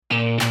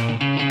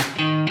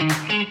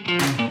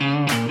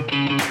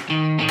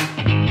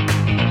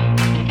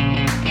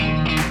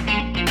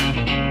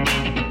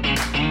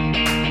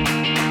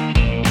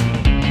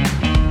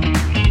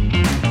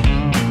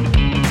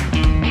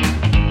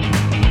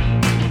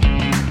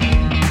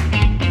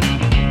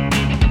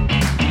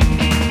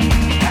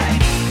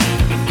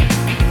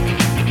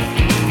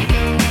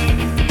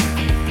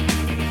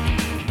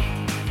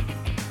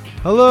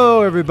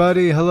Hello,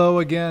 everybody. Hello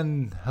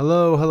again.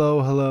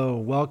 Hello.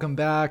 Welcome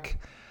back.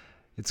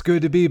 It's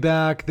good to be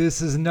back.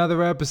 This is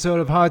another episode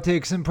of Hot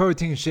Takes and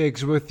Protein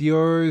Shakes with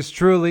yours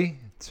truly,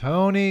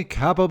 Tony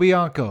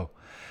Capobianco.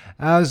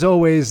 As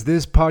always,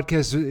 this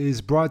podcast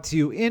is brought to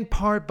you in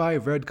part by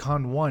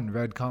Redcon One.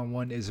 Redcon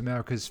One is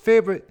America's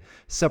favorite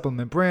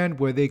supplement brand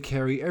where they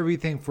carry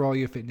everything for all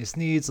your fitness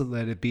needs.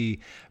 Let it be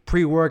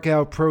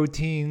pre-workout,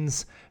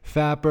 proteins,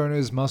 fat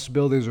burners, muscle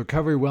builders,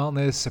 recovery,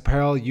 wellness,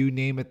 apparel, you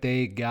name it,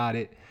 they got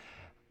it.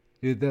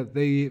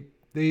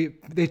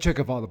 They check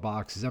off all the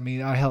boxes. I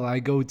mean, I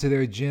go to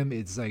their gym.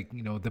 It's like,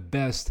 the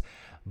best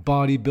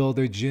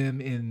bodybuilder gym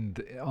in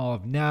all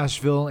of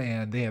Nashville,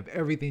 and they have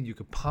everything you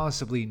could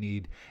possibly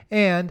need.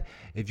 And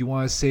if you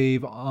want to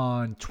save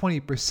on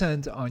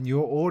 20% on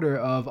your order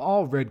of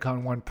all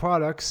Redcon One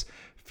products,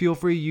 feel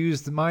free to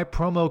use my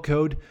promo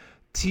code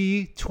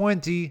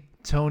T20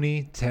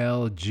 Tony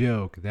Tell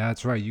Joke.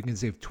 That's right, you can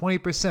save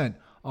 20%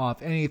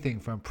 off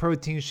anything from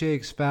protein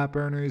shakes, fat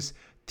burners,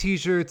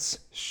 t-shirts,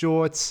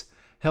 shorts,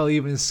 hell,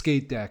 even a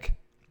skate deck.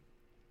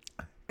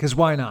 Because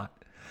why not?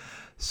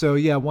 So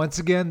yeah, once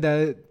again,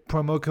 that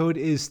promo code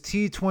is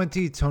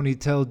T20 Tony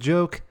Tell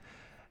Joke.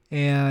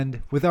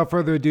 And without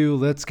further ado,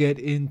 let's get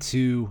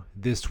into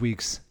this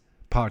week's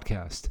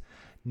podcast.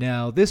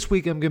 Now, this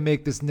week I'm going to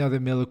make this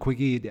another Miller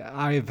Quickie.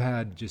 I've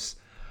had just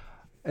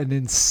an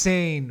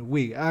insane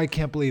week. I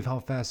can't believe how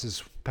fast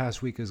this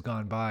past week has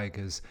gone by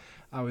because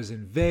I was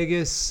in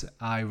Vegas,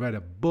 I read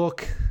a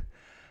book,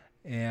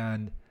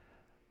 and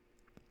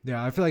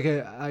yeah, I feel like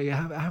I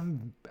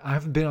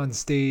haven't been on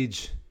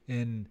stage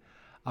in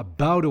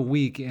about a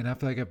week, and I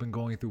feel like I've been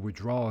going through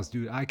withdrawals.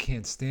 Dude, I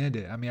can't stand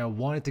it. I mean, I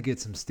wanted to get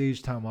some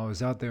stage time while I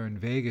was out there in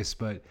Vegas,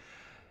 but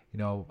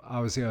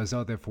obviously I was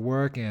out there for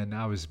work, and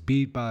I was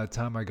beat by the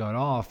time I got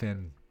off.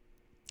 And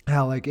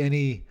how like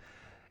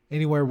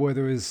anywhere where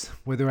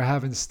they're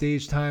having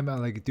stage time, I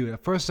like, dude.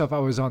 First off, I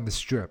was on the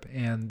Strip,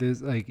 and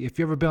there's like, if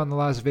you ever been on the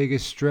Las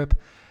Vegas Strip,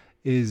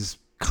 is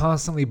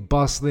constantly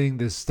bustling.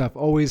 There's stuff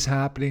always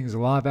happening. There's a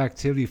lot of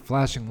activity,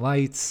 flashing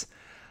lights.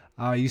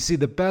 You see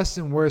the best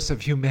and worst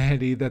of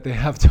humanity that they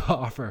have to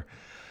offer.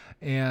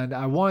 And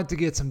I wanted to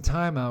get some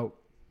time out.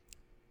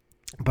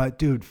 But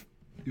dude,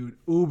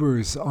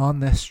 Ubers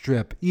on the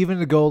Strip, even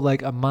to go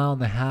like a mile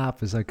and a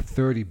half is like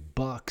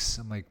 $30.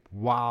 I'm like,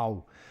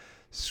 wow,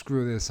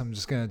 screw this. I'm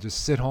just going to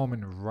sit home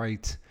and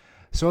write.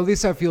 So at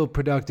least I feel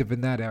productive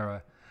in that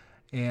era.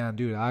 And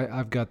dude,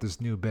 I've got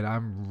this new bit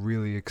I'm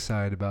really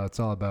excited about. It's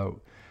all about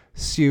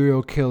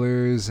serial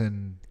killers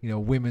and,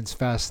 women's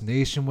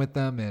fascination with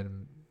them,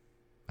 and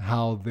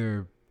how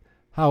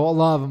a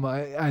lot of them,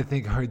 I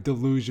think, are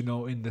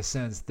delusional in the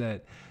sense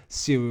that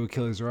serial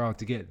killers are out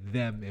to get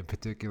them in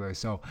particular.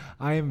 So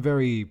I am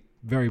very,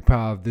 very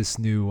proud of this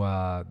new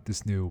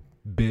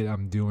bit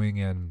I'm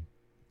doing, and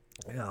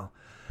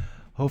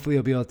hopefully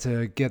I'll be able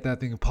to get that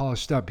thing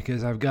polished up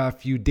because I've got a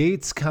few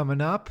dates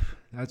coming up.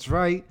 That's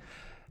right.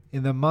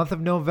 In the month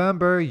of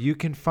November, you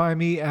can find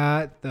me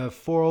at the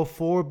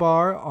 404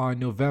 bar on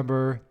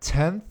November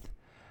 10th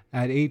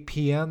at 8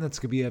 p.m. That's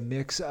going to be a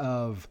mix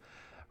of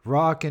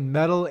rock and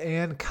metal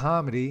and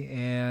comedy.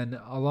 And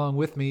along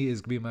with me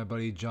is going to be my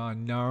buddy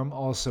John Narum,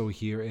 also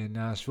here in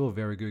Nashville.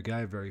 Very good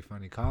guy, very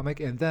funny comic.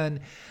 And then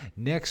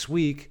next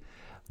week,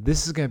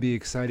 this is going to be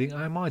exciting.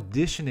 I'm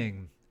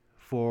auditioning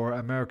for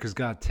America's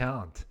Got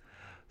Talent.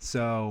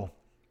 So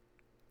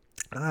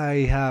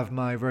I have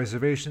my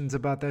reservations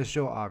about that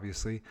show,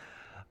 obviously,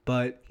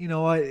 but you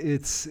know what?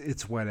 It's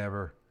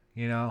whatever,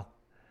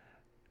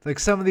 Like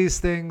some of these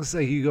things,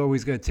 like, you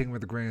always got to take them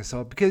with a grain of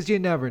salt because you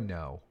never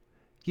know.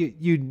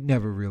 You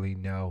never really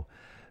know,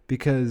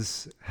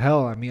 because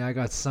hell, I mean, I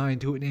got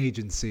signed to an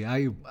agency.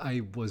 I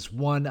was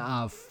one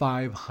of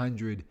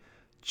 500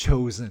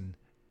 chosen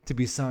to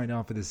be signed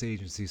off for this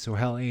agency. So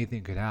hell,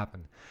 anything could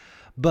happen.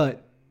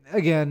 But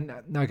again,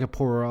 I could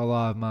pour a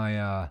lot of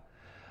my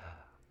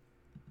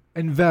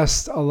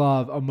invest a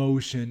lot of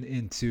emotion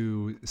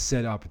into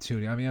said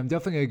opportunity. I mean, I'm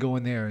definitely going to go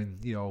in there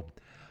and,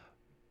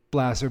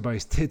 blast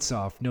everybody's tits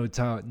off. No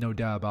doubt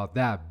about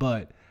that.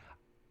 But,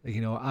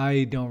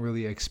 I don't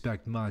really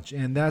expect much.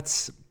 And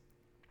that's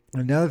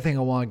another thing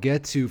I want to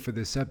get to for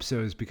this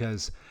episode, is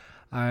because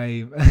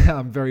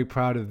I'm very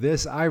proud of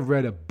this. I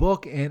read a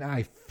book and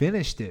I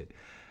finished it.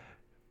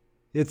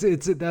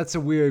 That's a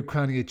weird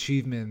crowning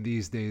achievement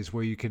these days,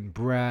 where you can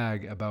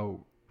brag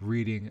about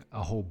reading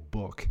a whole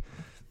book.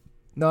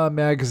 Not a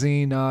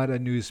magazine, not a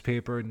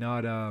newspaper,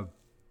 not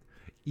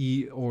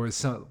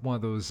one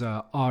of those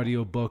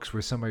audio books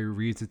where somebody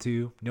reads it to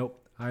you.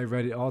 Nope, I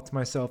read it all to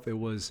myself. It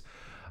was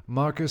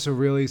Marcus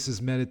Aurelius'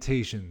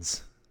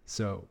 Meditations.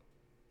 So,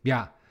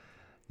 yeah,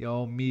 the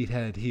old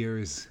meathead here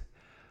is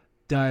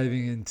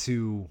diving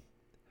into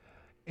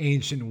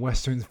ancient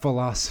Western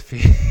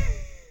philosophy.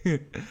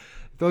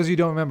 Those of you who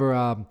don't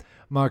remember,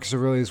 Marcus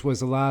Aurelius was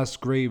the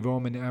last great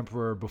Roman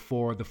emperor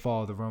before the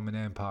fall of the Roman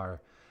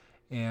Empire.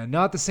 And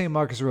not the same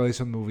Marcus Aurelius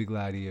from the movie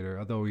Gladiator,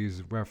 although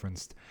he's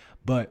referenced.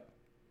 But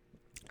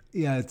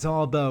yeah, it's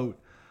all about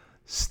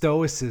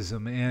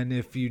Stoicism. And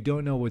if you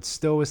don't know what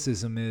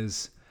Stoicism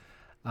is,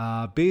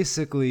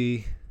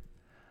 Basically,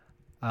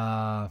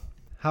 how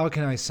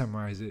can I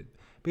summarize it?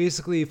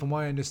 Basically, from what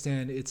I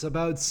understand, it's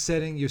about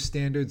setting your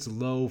standards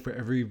low for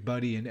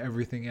everybody and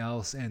everything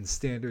else, and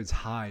standards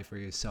high for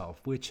yourself,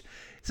 which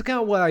is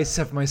kind of what I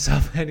set for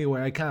myself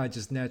anyway. I kind of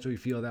just naturally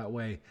feel that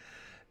way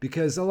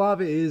because a lot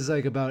of it is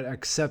like about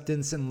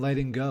acceptance and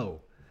letting go.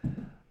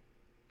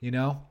 You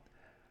know,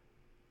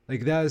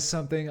 like that is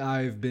something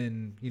I've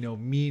been,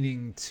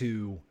 meaning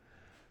to.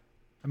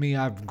 I mean,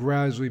 I've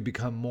gradually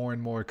become more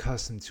and more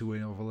accustomed to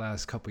it over the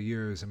last couple of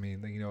years. I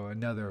mean,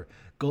 another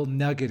golden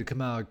nugget to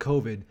come out of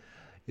COVID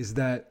is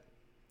that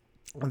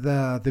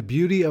the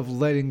beauty of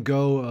letting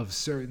go of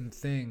certain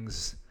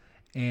things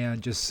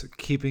and just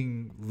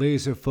keeping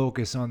laser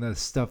focus on the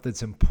stuff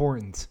that's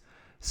important.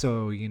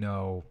 So,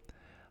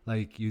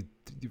 like you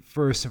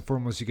first and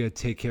foremost, you got to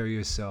take care of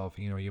yourself,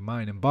 your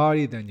mind and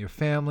body, then your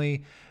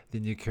family,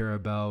 then you care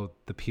about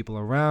the people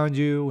around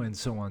you, and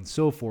so on and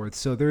so forth.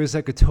 So there is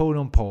like a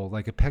totem pole,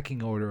 like a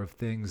pecking order of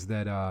things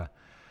that,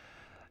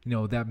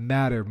 that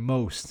matter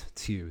most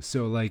to you.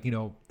 So like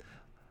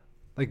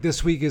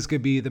this week is going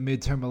to be the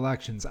midterm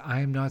elections. I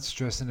am not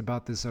stressing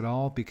about this at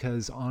all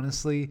because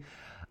honestly,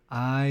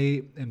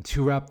 I am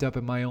too wrapped up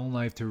in my own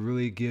life to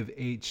really give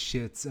 8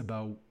 shits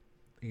about,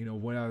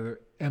 what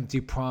other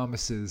empty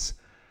promises,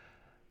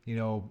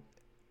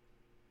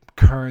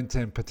 current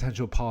and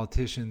potential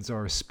politicians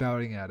are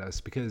spouting at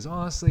us. Because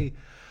honestly,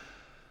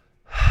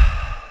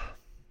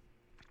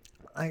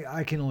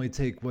 I can only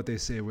take what they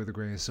say with a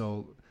grain of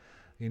salt,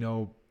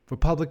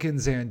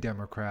 Republicans and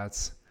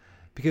Democrats.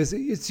 Because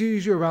it's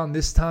usually around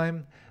this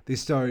time they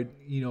start,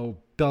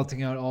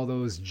 belting out all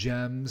those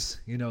gems,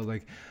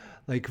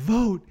 like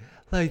vote,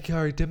 like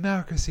our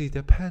democracy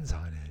depends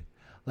on it.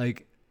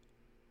 Like,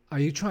 are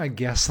you trying to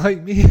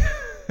gaslight me?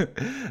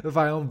 If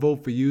I don't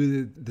vote for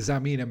you, does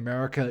that mean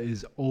America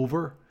is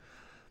over?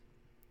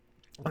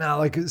 Now,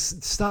 like,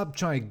 stop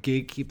trying to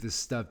gatekeep this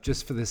stuff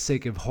just for the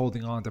sake of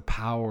holding on to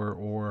power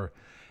or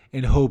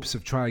in hopes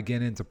of trying to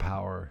get into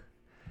power.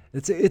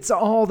 It's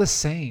all the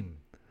same.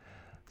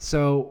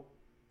 So,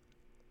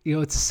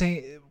 it's the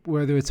same,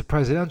 whether it's a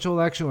presidential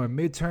election or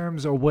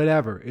midterms or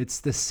whatever, it's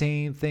the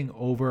same thing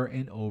over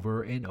and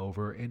over and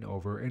over and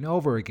over and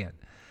over again.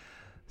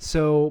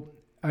 So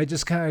I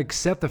just kind of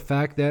accept the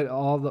fact that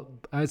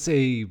I'd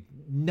say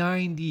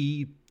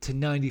 90 to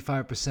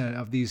 95%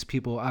 of these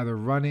people either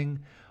running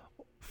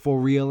for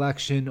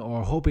re-election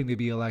or hoping to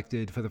be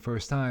elected for the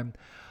first time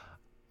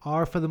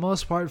are, for the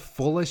most part,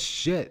 full of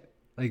shit.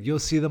 Like, you'll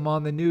see them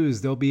on the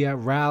news. They'll be at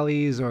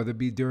rallies or they'll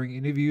be during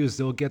interviews.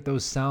 They'll get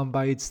those sound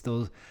bites.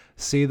 They'll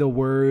say the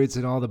words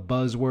and all the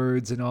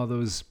buzzwords and all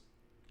those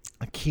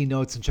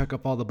keynotes and check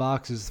up all the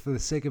boxes for the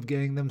sake of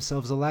getting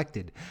themselves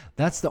elected.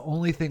 That's the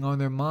only thing on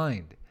their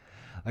mind.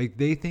 Like,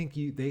 they think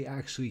they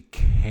actually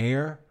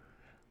care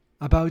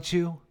about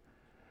you.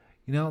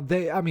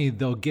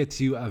 They'll get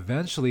to you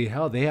eventually.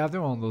 Hell, they have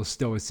their own little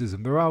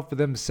stoicism. They're out for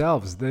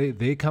themselves.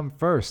 They come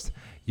first.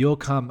 You'll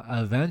come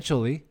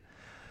eventually.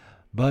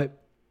 But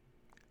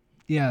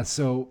yeah,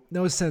 so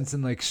no sense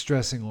in like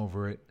stressing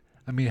over it.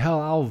 I mean, hell,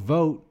 I'll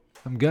vote.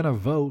 I'm gonna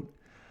vote.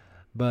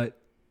 But,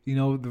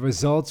 the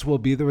results will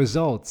be the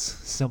results.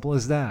 Simple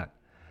as that.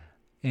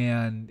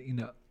 And,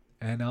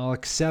 and I'll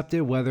accept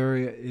it whether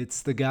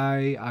it's the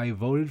guy I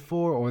voted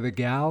for or the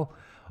gal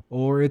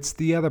or it's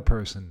the other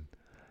person.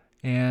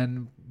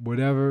 And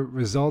whatever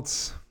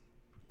results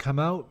come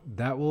out,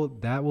 that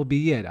will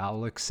be it.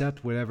 I'll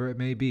accept whatever it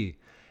may be.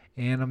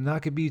 And I'm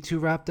not going to be too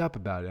wrapped up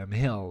about it. I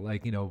mean, hell,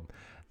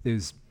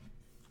 there's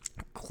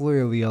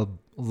clearly a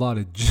lot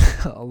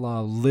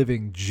of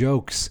living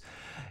jokes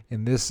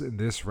in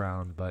this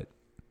round, but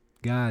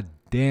god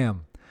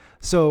damn.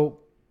 So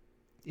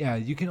yeah,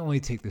 you can only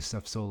take this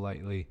stuff so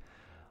lightly.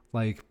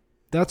 Like,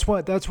 that's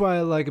what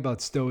I like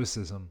about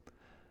Stoicism.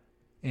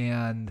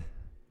 And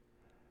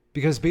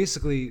because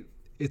basically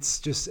it's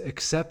just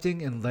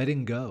accepting and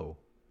letting go.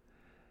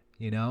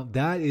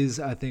 That is,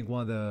 I think,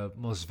 one of the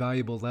most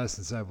valuable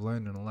lessons I've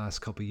learned in the last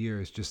couple of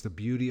years, just the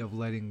beauty of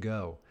letting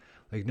go.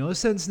 Like, no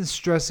sense in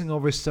stressing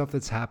over stuff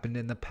that's happened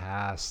in the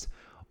past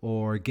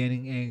or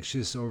getting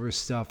anxious over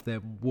stuff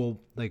that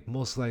will, like,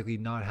 most likely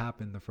not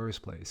happen in the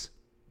first place.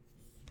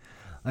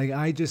 Like,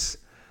 I just,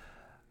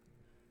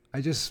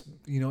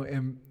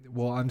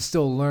 I'm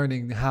still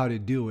learning how to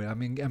do it. I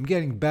mean, I'm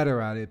getting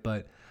better at it,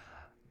 but,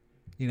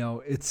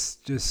 it's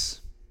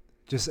just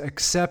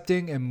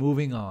accepting and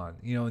moving on.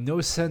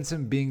 No sense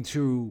in being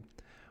too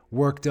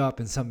worked up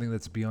in something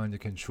that's beyond your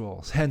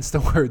control. Hence the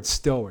word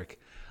stoic.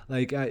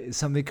 Like,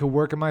 something could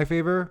work in my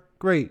favor,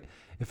 great.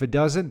 If it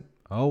doesn't,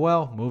 oh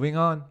well, moving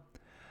on.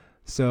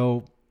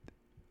 So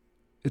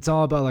it's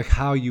all about like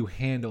how you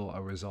handle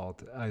a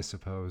result, I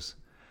suppose.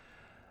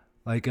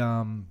 Like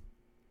the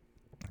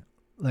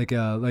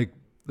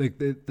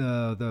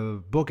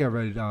book I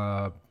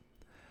read,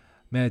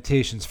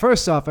 Meditations.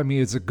 First off, I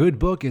mean, it's a good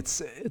book.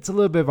 It's a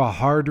little bit of a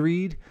hard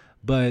read,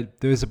 but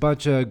there's a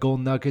bunch of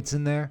gold nuggets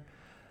in there.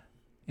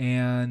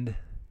 And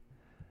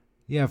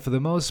yeah, for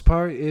the most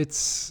part,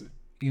 it's,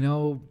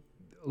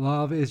 a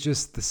lot of it is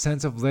just the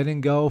sense of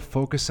letting go,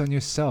 focus on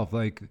yourself.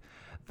 Like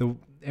the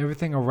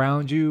everything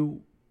around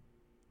you,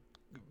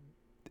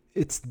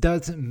 it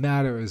doesn't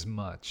matter as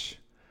much.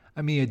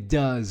 I mean, it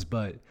does,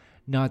 but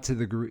not to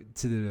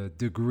the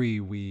degree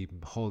we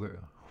hold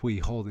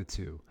it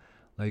to.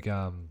 Like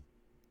what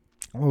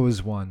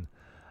was one?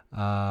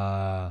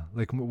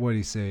 Like what do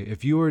you say?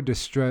 If you are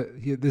distressed,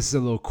 this is a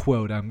little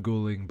quote I'm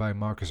googling by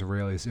Marcus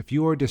Aurelius. If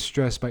you are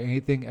distressed by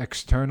anything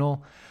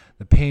external,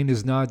 the pain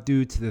is not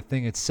due to the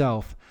thing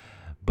itself,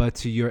 but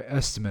to your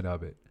estimate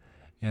of it,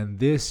 and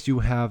this you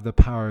have the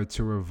power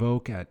to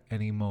revoke at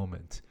any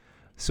moment.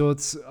 So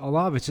it's a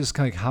lot of it's just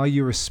kind of how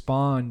you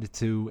respond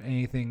to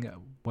anything,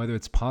 whether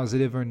it's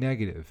positive or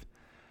negative.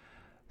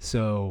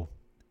 So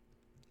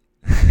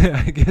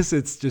I guess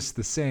it's just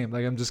the same.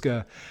 Like I'm just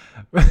gonna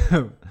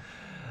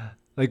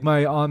like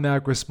my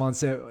automatic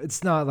response.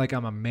 It's not like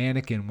I'm a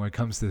mannequin when it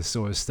comes to this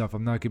sort of stuff.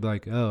 I'm not gonna be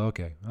like, oh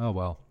okay, oh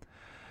well.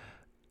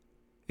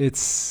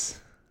 It's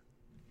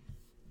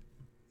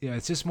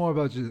it's just more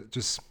about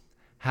just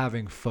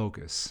having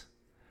focus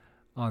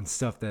on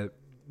stuff that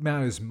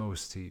matters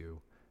most to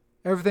you.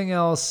 Everything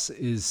else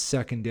is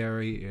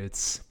secondary.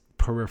 It's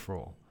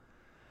peripheral.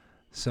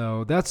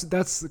 So that's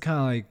kind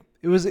of like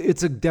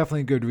it's a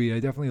definitely good read. I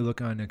definitely look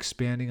on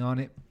expanding on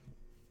it.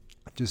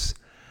 Just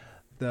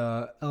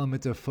the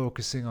element of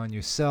focusing on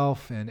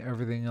yourself and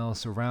everything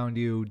else around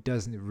you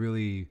doesn't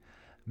really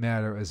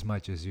matter as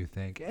much as you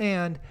think.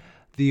 And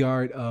the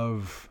art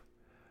of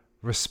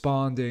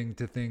responding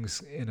to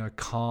things in a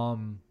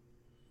calm,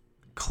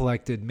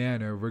 collected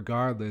manner,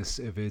 regardless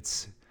if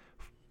it's,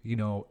 in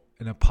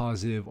a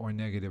positive or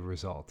negative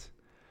result.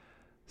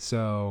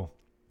 So,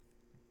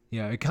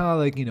 yeah, it kind of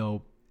like,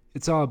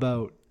 it's all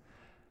about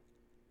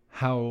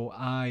how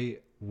I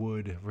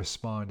would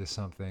respond to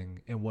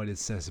something and what it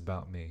says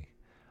about me.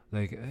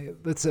 Like,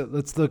 let's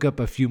look up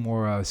a few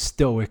more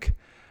Stoic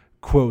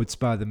quotes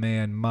by the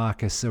man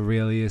Marcus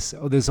Aurelius.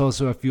 Oh, there's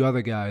also a few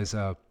other guys,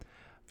 a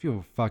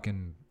few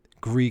fucking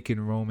Greek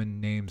and Roman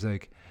names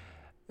like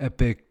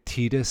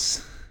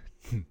Epictetus.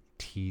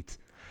 Teat.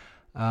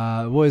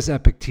 What does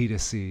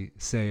Epictetus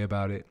say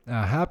about it?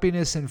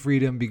 Happiness and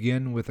freedom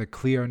begin with a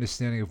clear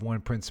understanding of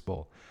one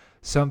principle.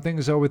 Some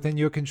things are within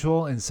your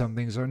control and some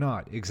things are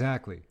not.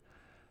 Exactly.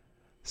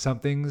 Some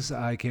things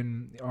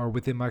are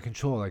within my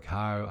control, like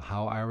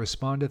how I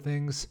respond to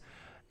things,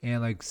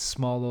 and like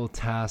small little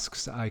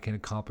tasks I can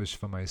accomplish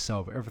for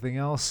myself. Everything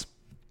else,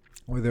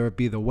 whether it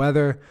be the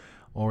weather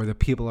or the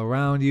people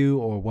around you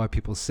or what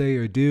people say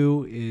or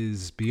do,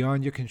 is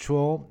beyond your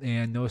control,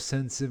 and no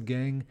sense of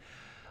getting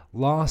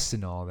lost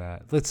in all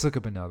that. Let's look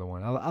up another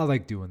one. I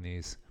like doing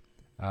these.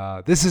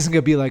 This isn't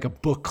going to be like a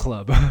book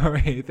club or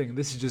anything.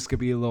 This is just going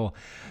to be a little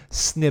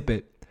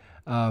snippet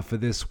for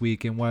this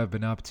week and what I've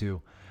been up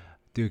to.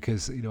 Dude,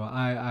 because,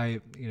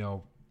 I've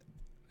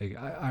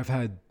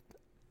had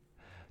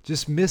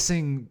just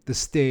missing the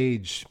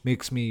stage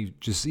makes me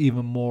just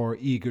even more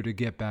eager to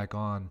get back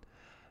on,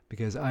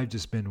 because I've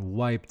just been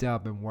wiped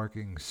out, been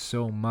working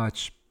so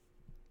much,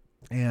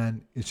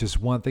 and it's just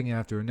one thing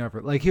after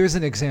another. Like, here's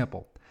an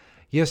example.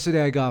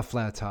 Yesterday I got a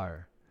flat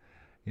tire.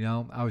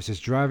 I was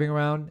just driving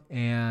around,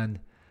 and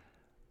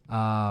then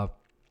I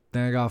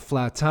got a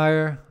flat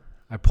tire.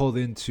 I pulled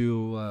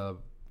into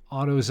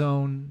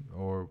AutoZone,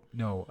 or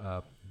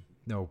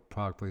no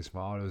product place for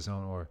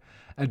AutoZone, or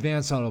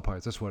Advanced Auto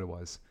Parts. That's what it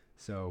was.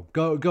 So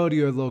go to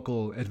your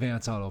local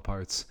Advanced Auto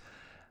Parts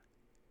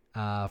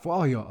for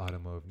all your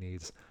automotive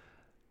needs.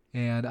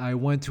 And I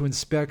went to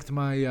inspect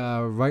my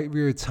right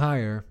rear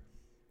tire,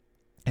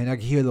 and I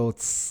could hear a little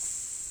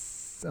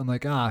tss. I'm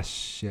like,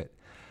 shit.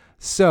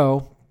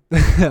 So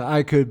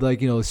I could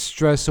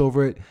stress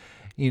over it,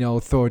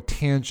 throw a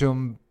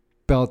tantrum,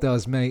 belt out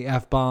as many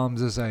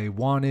F-bombs as I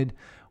wanted,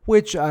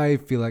 which I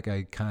feel like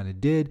I kind of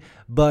did,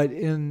 but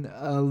in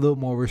a little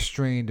more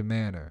restrained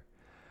manner.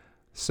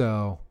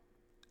 So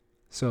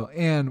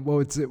and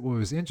what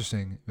was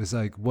interesting was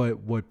like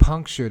what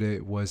punctured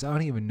it was, I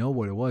don't even know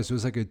what it was. It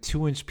was like a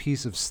 2-inch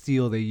piece of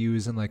steel they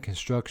use in like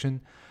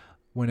construction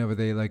whenever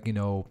they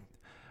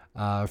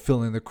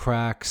fill in the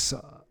cracks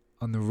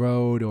on the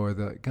road, or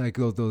the like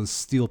those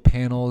steel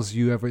panels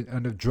you ever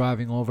end up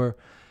driving over,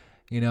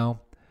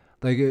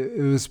 like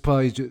it was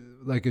probably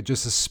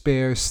just a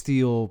spare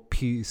steel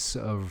piece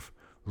of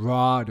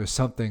rod or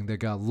something that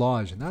got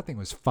lodged, and that thing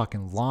was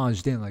fucking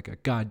lodged in like a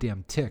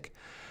goddamn tick.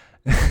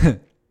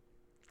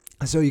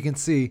 So you can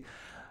see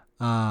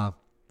how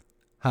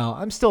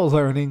I'm still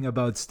learning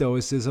about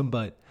Stoicism,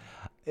 but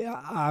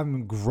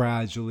I'm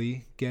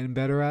gradually getting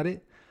better at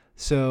it.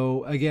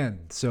 So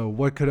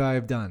what could I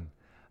have done?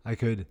 I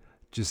could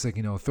just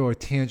throw a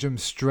tantrum,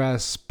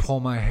 stress, pull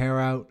my hair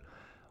out,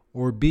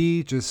 or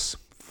B, just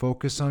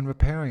focus on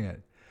repairing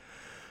it.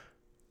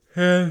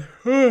 And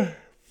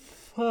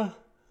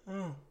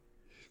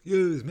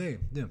excuse me.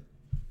 Yeah.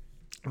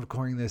 I'm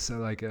recording this at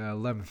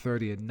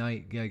 11:30 at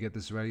night. Gotta get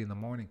this ready in the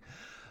morning.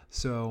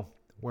 So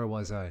where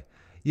was I?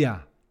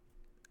 Yeah.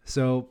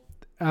 So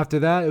after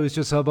that, it was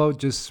just about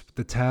just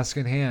the task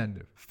in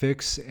hand: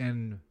 fix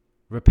and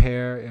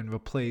repair and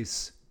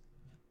replace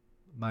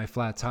my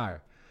flat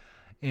tire.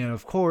 And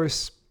of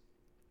course,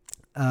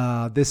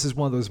 this is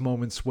one of those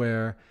moments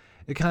where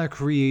it kind of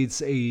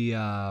creates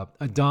a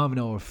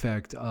domino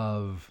effect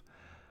of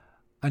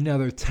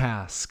another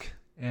task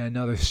and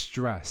another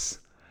stress.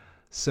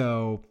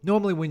 So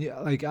normally when you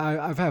like,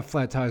 I've had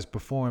flat tires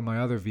before in my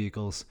other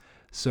vehicles,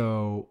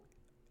 so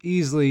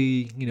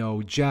easily,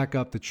 jack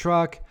up the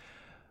truck,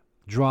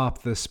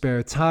 drop the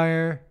spare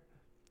tire,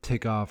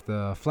 take off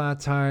the flat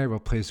tire,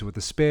 replace it with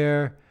the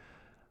spare,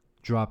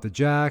 drop the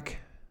jack,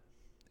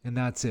 and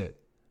that's it.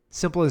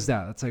 Simple as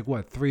that. That's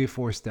like 3 or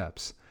 4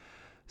 steps.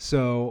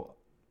 So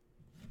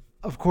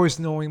of course,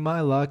 knowing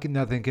my luck,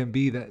 nothing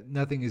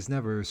is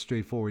never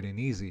straightforward and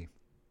easy,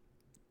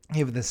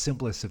 even the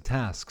simplest of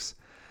tasks.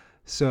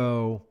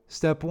 So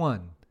step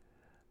 1,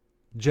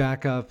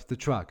 jack up the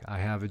truck. I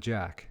have a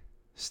jack.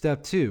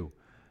 Step 2,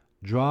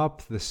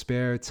 drop the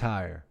spare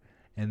tire.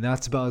 And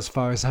that's about as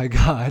far as I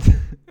got.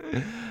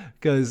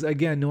 Because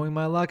again, knowing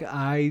my luck,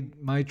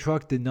 my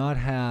truck did not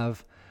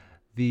have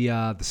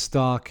the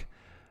stock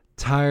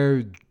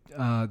tire,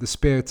 the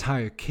spare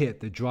tire kit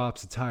that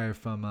drops the tire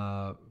from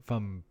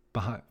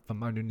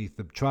underneath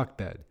the truck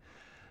bed.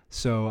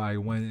 So I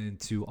went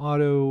into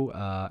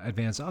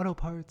Advanced Auto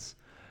Parts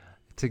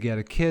to get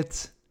a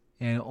kit,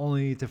 and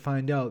only to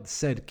find out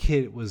said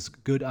kit was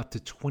good up to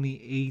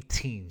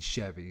 2018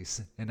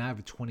 Chevys, and I have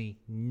a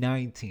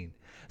 2019.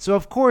 So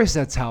of course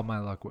that's how my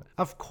luck went.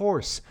 Of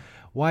course,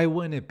 why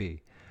wouldn't it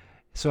be?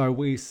 So I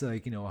waste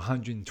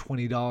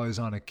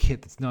 $120 on a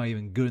kit that's not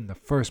even good in the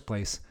first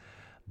place.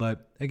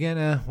 But again,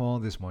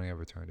 this morning I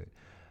returned it.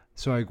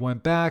 So I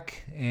went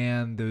back,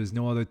 and there was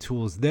no other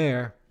tools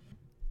there.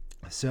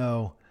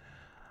 So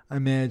I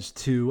managed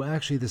to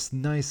actually, this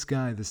nice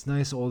guy, this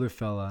nice older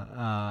fella.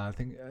 I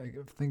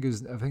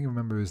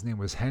remember his name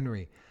was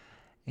Henry,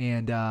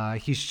 and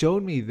he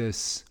showed me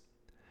this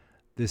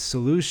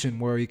solution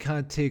where he kind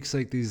of takes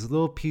like these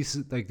little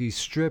pieces, like these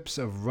strips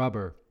of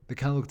rubber that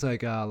kind of looked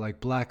like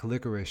black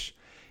licorice.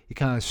 He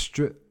kind of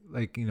strips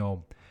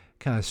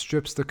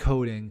the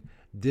coating,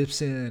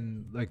 dips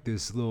in like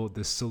this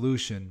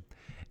solution,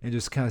 and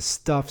just kind of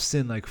stuffs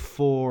in like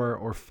four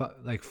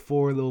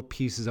little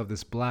pieces of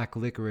this black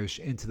licorice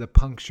into the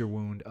puncture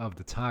wound of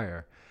the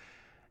tire.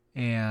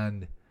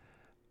 And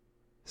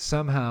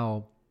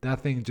somehow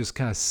that thing just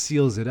kind of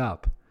seals it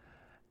up.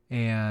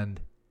 And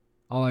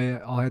all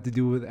I had to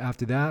do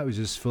after that was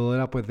just fill it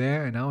up with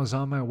air, and I was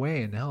on my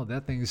way. And now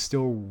that thing is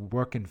still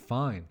working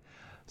fine.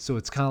 So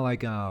it's kind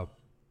of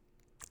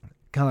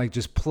like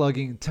just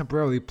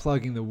temporarily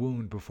plugging the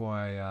wound before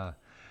I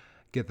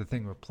get the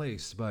thing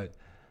replaced. But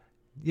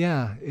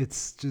yeah,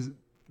 it's just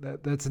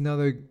that's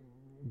another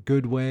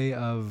good way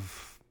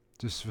of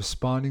just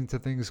responding to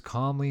things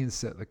calmly,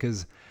 instead,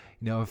 because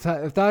if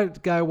that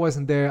guy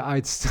wasn't there,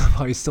 I'd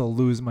probably still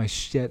lose my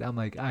shit. I'm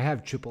like, I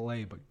have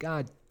AAA, but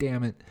god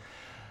damn it,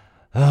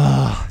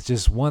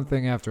 just one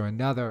thing after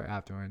another,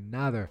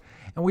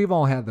 and we've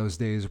all had those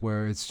days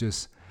where it's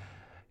just,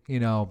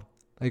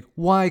 like,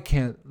 why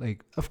can't,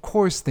 like, of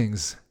course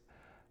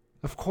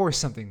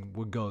something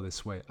would go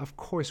this way, of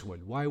course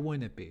would, why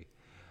wouldn't it be?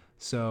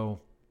 So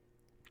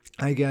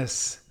I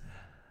guess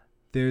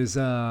there's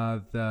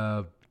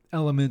the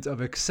element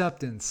of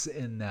acceptance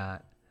in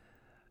that,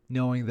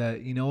 knowing that,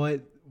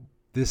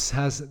 this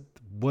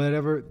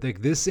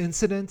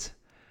incident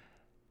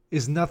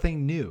is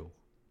nothing new.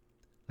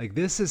 Like,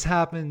 this has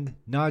happened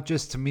not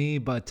just to me,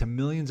 but to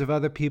millions of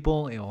other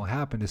people. It will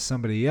happen to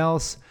somebody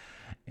else,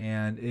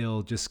 and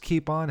it'll just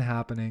keep on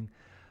happening.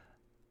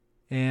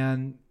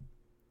 And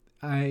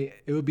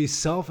it would be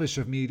selfish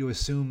of me to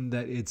assume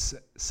that it's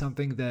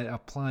something that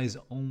applies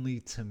only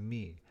to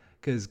me,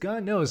 because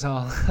God knows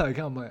how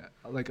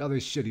other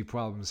shitty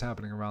problems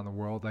happening around the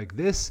world. Like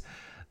this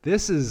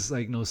is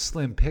like no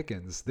slim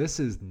pickings. This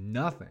is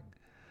nothing.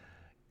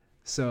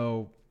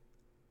 So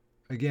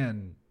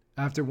again,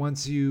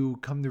 once you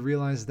come to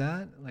realize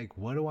that, like,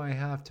 what do I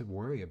have to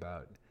worry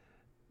about?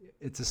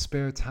 It's a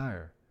spare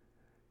tire.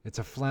 It's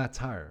a flat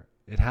tire.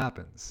 It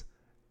happens.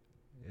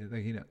 I'm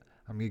going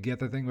to get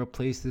the thing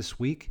replaced this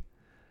week,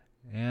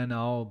 and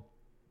I'll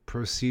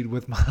proceed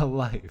with my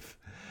life.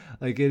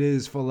 Like, it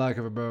is, for lack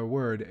of a better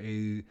word,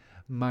 a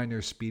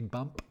minor speed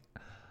bump.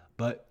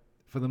 But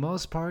for the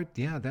most part,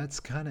 yeah, that's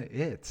kind of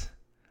it.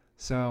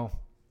 So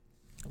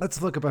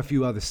let's look up a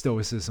few other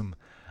Stoicism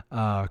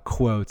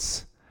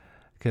quotes.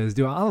 Because,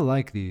 dude, I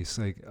like these.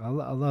 Like, I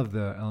love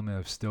the element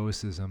of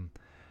Stoicism.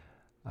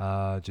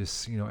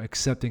 Just,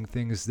 accepting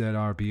things that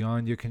are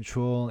beyond your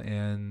control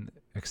and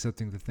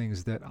accepting the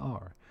things that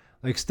are.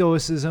 Like,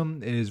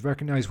 Stoicism is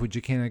recognize what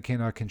you can and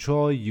cannot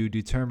control. You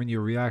determine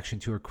your reaction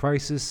to a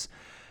crisis.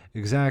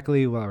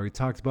 Exactly what I already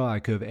talked about.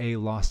 I could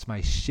have lost my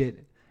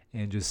shit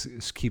and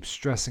just keep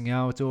stressing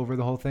out over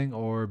the whole thing.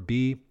 Or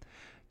B,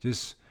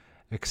 just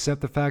accept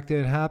the fact that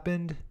it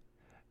happened.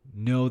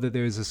 Know that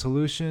there's a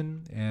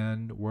solution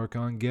and work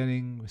on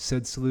getting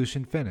said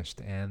solution finished.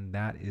 And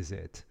that is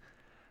it.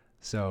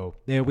 So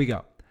there we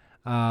go.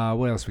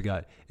 What else we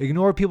got?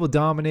 Ignore people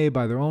dominated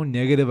by their own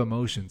negative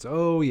emotions.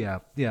 Oh, yeah.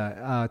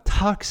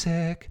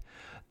 Toxic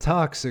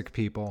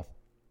people.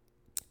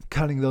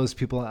 cutting those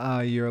people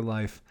out of your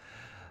life.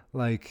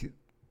 Like,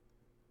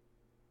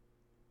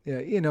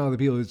 yeah, the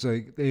people it's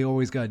like they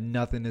always got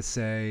nothing to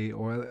say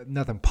or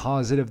nothing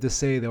positive to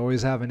say. They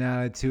always have an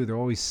attitude. They're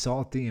always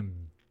salty and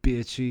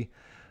bitchy.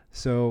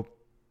 So,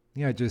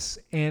 yeah, just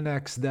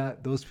annex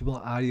those people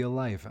out of your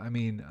life. I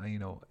mean,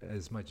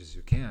 as much as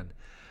you can.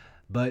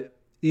 But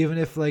even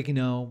if, like,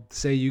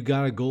 say you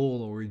got a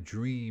goal or a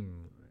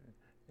dream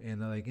and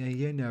they're like, hey,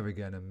 you're never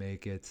going to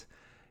make it.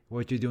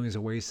 What you're doing is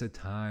a waste of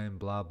time,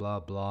 blah,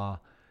 blah, blah.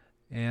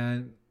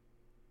 And,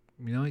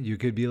 you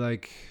could be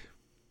like,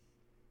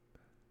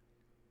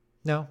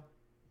 no,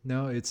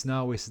 it's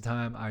not a waste of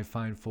time. I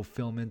find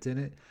fulfillment in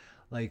it.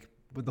 Like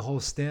with the whole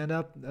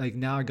stand-up, like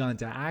now I got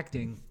into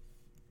acting.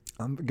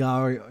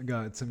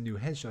 Got some new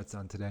headshots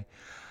on today.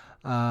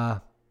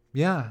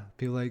 Yeah,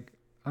 people like,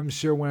 I'm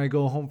sure when I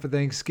go home for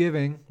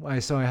Thanksgiving, I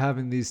started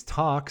having these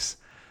talks.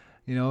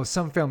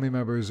 Some family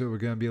members were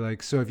going to be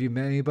like, so have you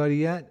met anybody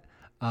yet?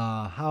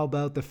 How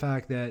about the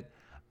fact that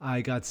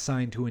I got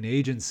signed to an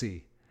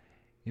agency?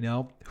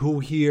 Who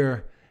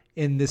here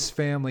in this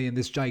family, in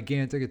this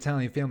gigantic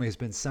Italian family, has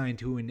been signed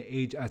to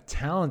a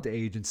talent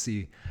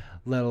agency,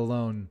 let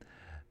alone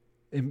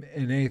in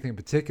anything in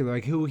particular?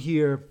 Like, who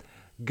here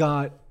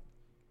got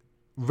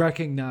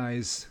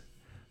recognized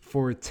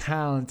for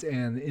talent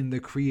and in the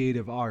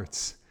creative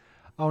arts?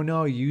 Oh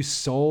no, you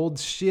sold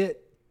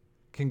shit?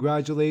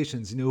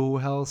 Congratulations. You know who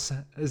else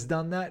has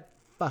done that?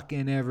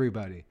 Fucking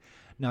everybody.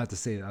 Not to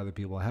say that other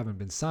people haven't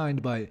been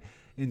signed, but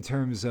in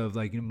terms of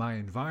like my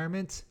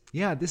environment,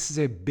 yeah, this is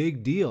a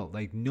big deal.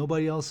 Like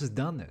nobody else has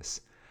done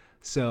this.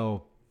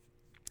 So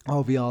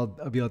I'll be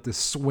able to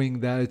swing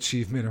that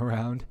achievement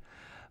around.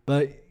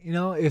 But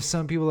if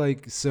some people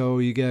like, so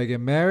you gotta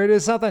get married or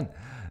something,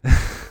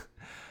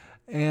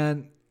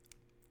 and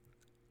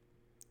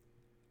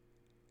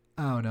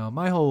I don't know,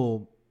 my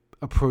whole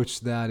approach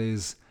to that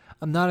is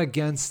I'm not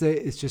against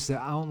it. It's just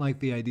that I don't like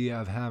the idea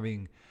of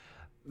having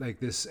like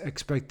this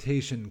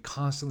expectation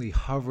constantly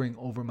hovering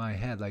over my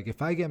head. Like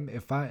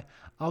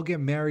I'll get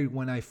married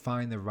when I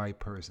find the right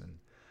person.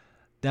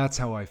 That's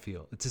how I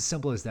feel. It's as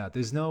simple as that.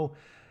 There's no,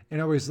 in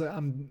other words,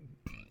 I'm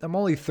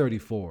only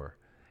 34.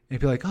 And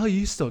if you're like, oh,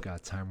 you still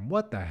got time.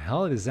 What the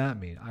hell does that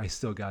mean? I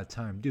still got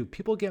time. Dude,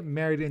 people get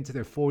married into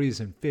their 40s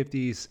and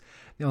 50s.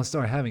 They don't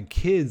start having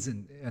kids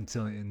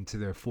until into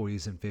their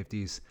 40s and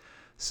 50s.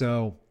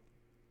 So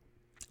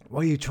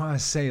what are you trying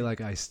to say?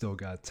 Like, I still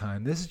got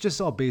time. This is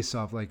just all based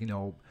off like,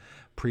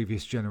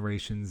 previous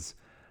generations'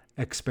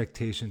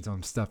 expectations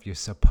on stuff you're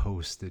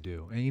supposed to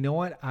do. And you know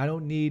what? I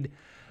don't need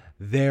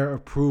their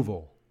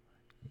approval.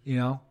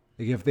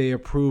 Like if they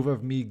approve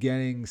of me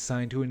getting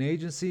signed to an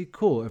agency,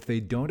 cool. If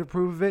they don't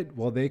approve of it,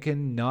 well, they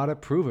can not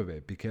approve of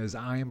it because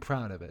I am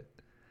proud of it.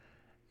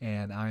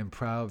 And I am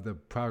proud of the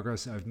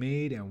progress I've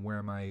made and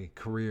where my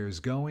career is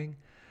going.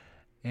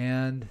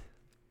 And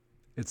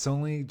it's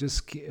only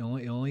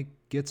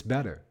gets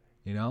better,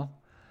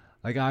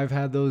 Like I've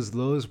had those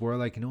lows where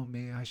like,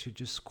 maybe I should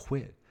just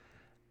quit.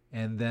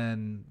 And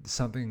then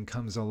something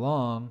comes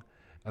along.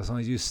 As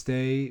long as you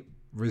stay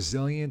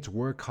resilient,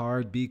 work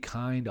hard, be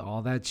kind,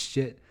 all that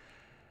shit,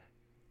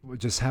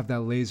 just have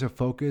that laser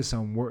focus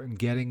on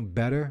getting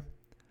better,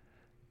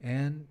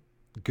 and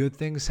good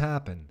things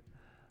happen.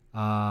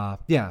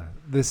 Yeah,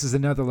 this is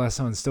another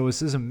lesson on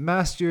Stoicism.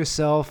 Master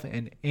yourself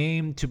and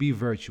aim to be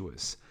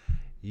virtuous.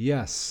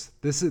 Yes,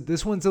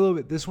 this one's a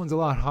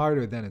lot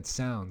harder than it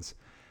sounds,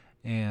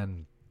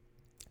 and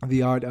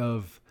the art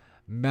of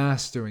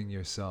mastering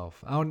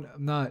yourself. I'm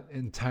not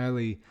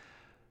entirely.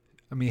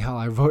 I mean, hell,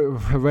 I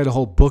read a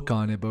whole book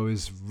on it, but it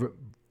was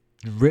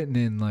written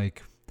in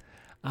like,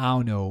 I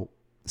don't know,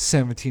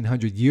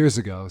 1700 years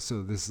ago.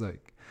 So this is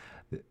like,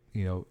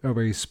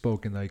 everybody's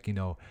spoken like,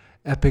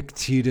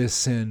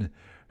 Epictetus and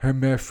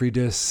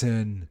Hermaphroditus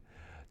and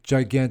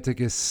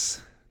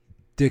Giganticus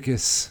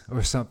Dickus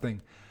or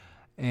something.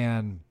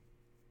 And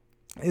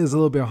it was a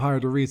little bit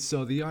hard to read.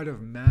 So the art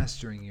of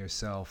mastering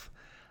yourself,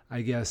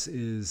 I guess,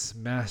 is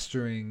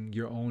mastering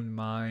your own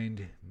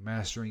mind,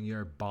 mastering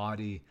your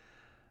body.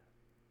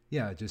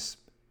 Yeah, just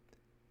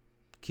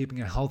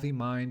keeping a healthy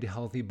mind,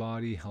 healthy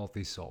body,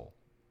 healthy soul.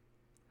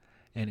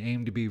 And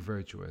aim to be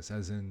virtuous,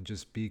 as in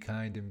just be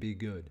kind and be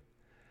good.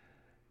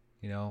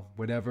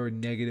 Whatever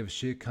negative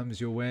shit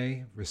comes your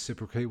way,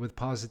 reciprocate with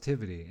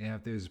positivity. And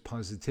if there's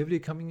positivity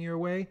coming your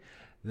way,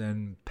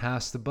 then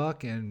pass the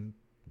buck and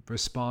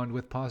respond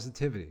with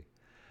positivity.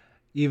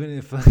 Even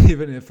if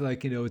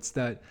like, it's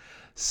that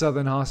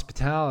Southern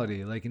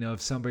hospitality, like,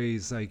 if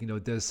somebody's like,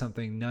 does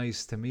something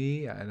nice to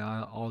me, and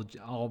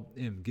I'll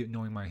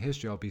knowing my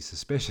history, I'll be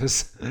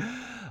suspicious.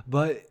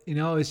 But,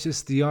 it's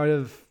just the art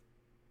of,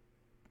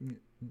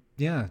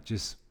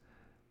 just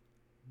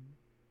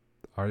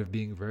art of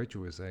being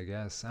virtuous, I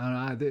guess.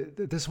 I don't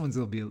know. This one's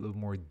will be a little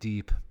more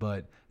deep,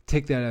 but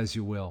take that as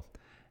you will.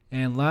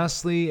 And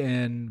lastly,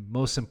 and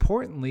most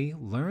importantly,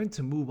 learn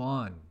to move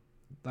on.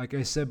 Like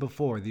I said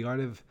before, the art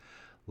of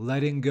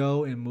letting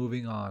go and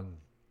moving on.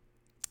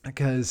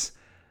 Because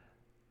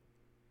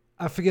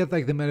I forget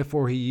like the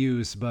metaphor he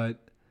used, but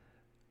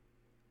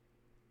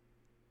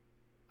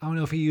I don't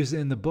know if he used it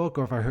in the book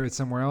or if I heard it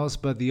somewhere else,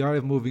 but the art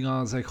of moving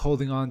on is like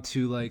holding on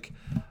to like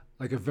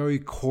a very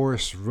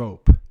coarse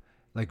rope,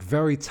 like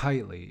very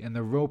tightly, and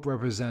the rope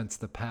represents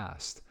the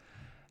past.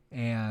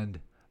 And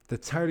the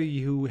tighter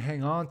you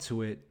hang on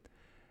to it,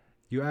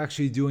 you're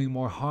actually doing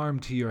more harm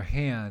to your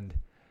hand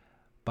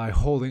by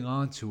holding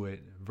on to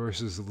it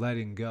versus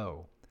letting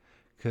go.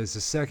 Because the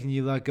second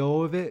you let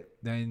go of it,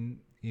 then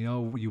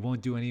you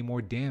won't do any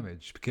more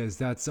damage, because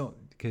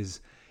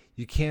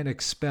you can't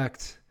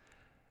expect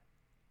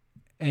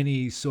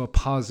any sort of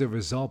positive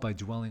result by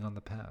dwelling on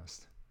the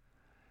past.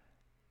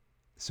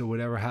 So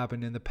whatever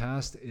happened in the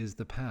past is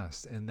the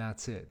past, and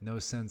that's it. No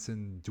sense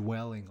in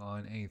dwelling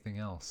on anything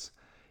else.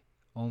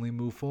 Only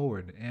move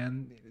forward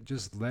and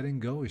just letting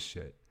go of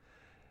shit.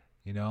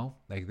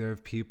 Like there are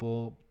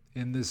people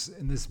in this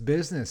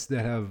business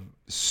that have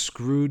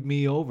screwed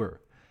me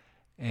over,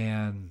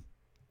 and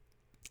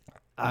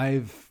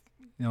I'm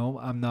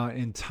not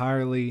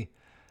entirely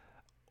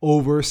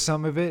over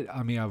some of it.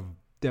 I mean, I'm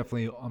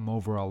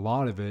over a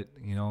lot of it,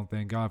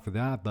 thank God for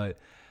that. But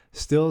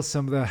still,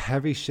 some of the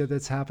heavy shit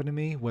that's happened to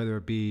me, whether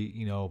it be,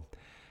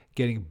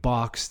 getting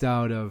boxed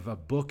out of a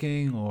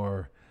booking,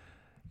 or,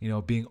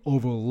 being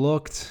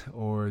overlooked,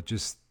 or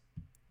just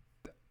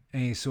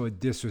any sort of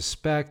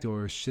disrespect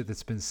or shit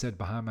that's been said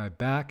behind my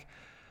back,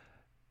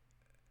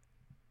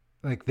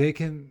 like they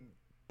can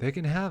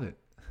have it.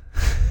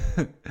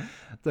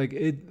 Like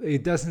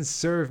it doesn't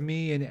serve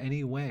me in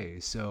any way.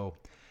 So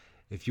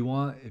if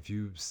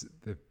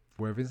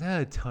wherever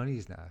it's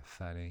Tony's not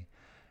funny,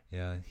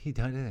 yeah, he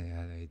doesn't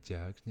have any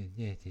jokes.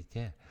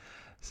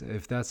 So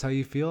if that's how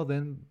you feel,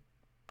 then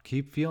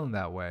keep feeling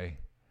that way,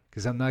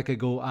 because I'm not gonna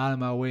go out of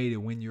my way to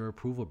win your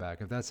approval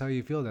back. If that's how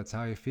you feel, that's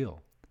how you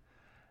feel,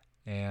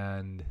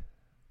 and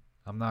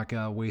I'm not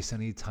gonna waste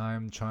any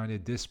time trying to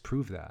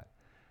disprove that.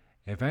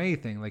 If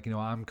anything, like,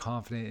 I'm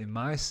confident in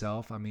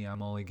myself. I mean,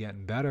 I'm only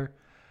getting better.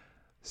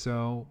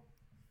 So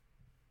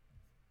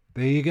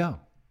there you go.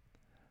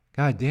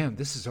 God damn,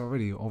 this is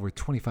already over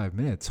 25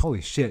 minutes.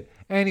 Holy shit.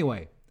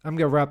 Anyway, I'm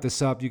going to wrap this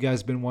up. You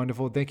guys have been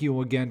wonderful. Thank you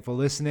again for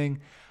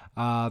listening.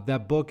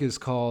 That book is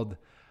called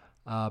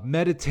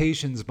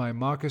Meditations by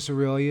Marcus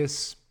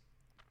Aurelius.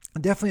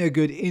 Definitely a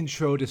good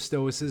intro to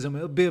Stoicism.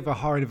 A bit of a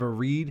hard of a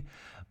read,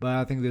 but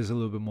I think there's a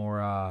little bit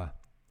more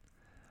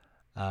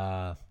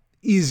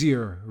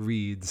easier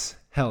reads.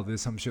 Hell,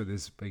 I'm sure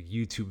there's like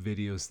YouTube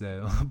videos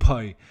that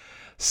probably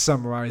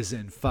summarize it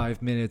in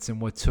 5 minutes in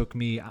what took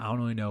me, I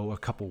don't know, a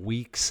couple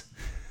weeks.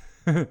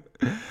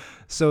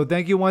 So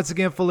thank you once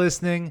again for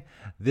listening.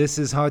 This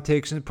is Hot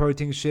Takes and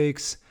Protein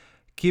Shakes.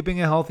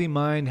 Keeping a healthy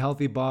mind,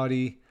 healthy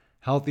body,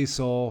 healthy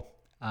soul,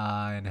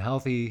 and a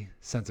healthy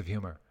sense of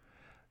humor.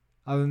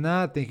 Other than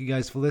that, thank you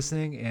guys for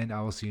listening, and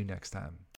I will see you next time.